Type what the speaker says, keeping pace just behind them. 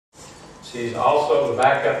She's also the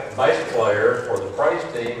backup bass player for the praise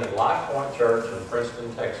team at Life Point Church in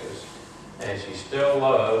Princeton, Texas. And she still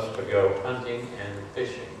loves to go hunting and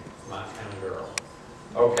fishing. My kind of girl.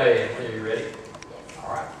 Okay, Emily, are you ready?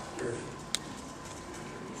 All right. Cheers.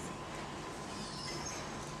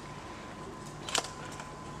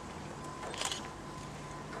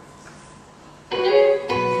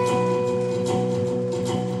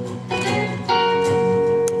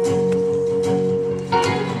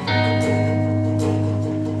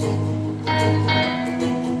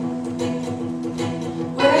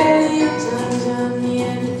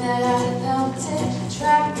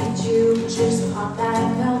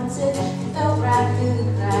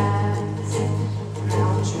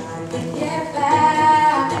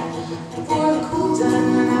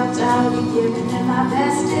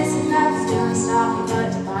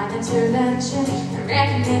 Intervention, I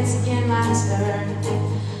reckon it's again my turn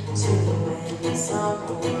to win some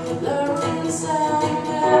or learn some.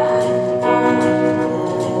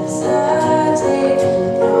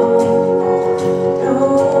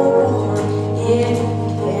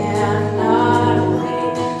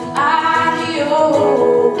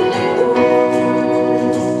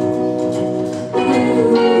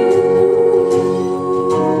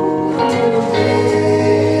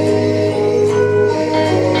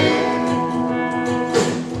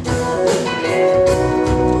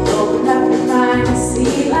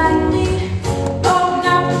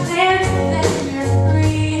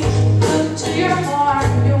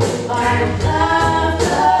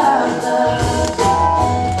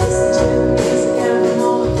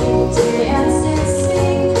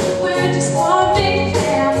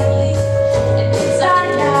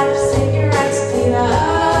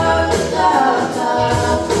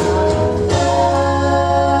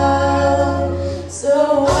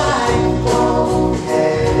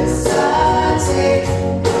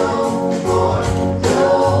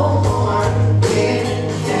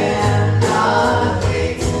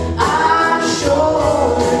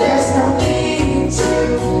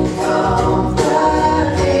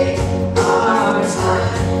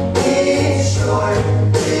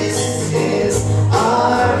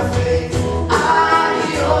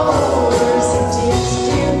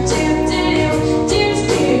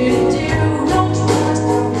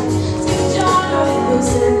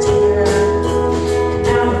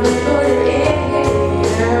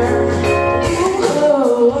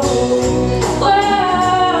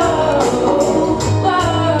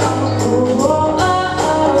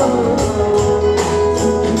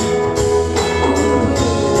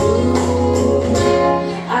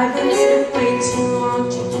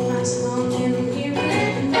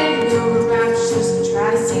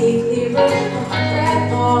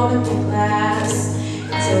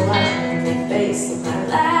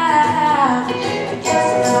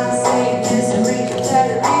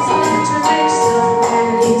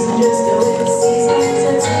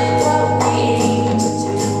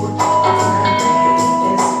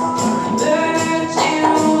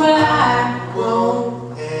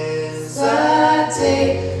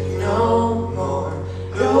 Hesitate no more,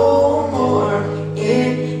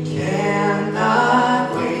 it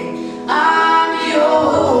cannot wait. I'm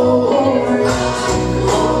yours.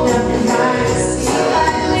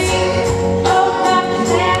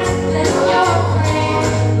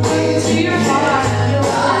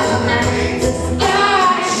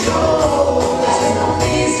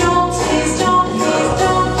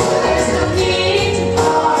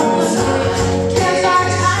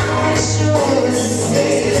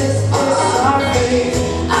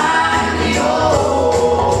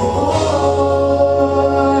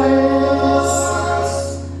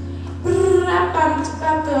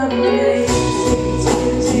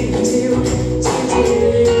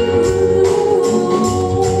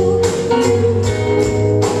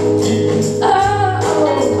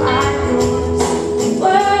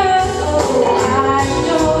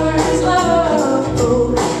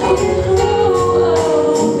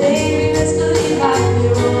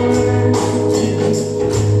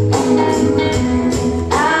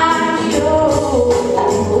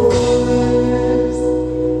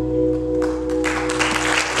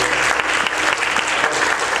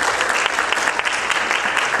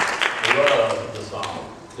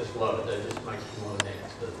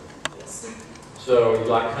 So you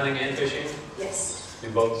like hunting and fishing? Yes. Do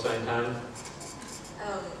both at the same time?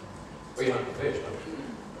 Or you hunt and fish, don't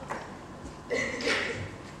you?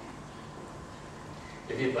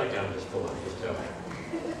 If you think I'm just fooling, just tell me.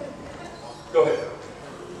 Go ahead.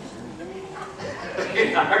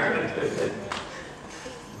 You're not going to do it.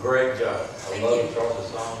 Great job. I love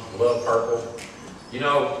Charles' song. Love Purple. You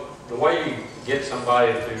know, the way you get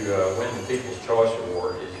somebody to win the People's Choice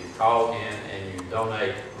Award is you call in and you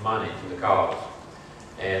donate money to the cause.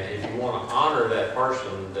 And if you want to honor that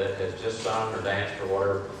person that has just sung or danced or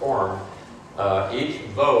whatever performed, each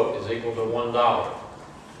vote is equal to $1.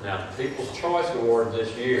 Now, the People's Choice Award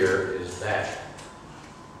this year is that,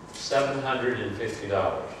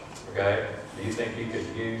 $750, okay? Do you think you could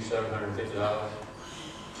use $750?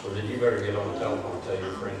 Well, then you better get on the telephone and tell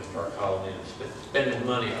your friends to start calling in and spending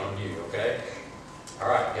money on you, okay? All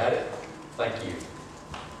right, got it? Thank you.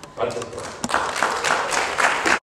 Right this way.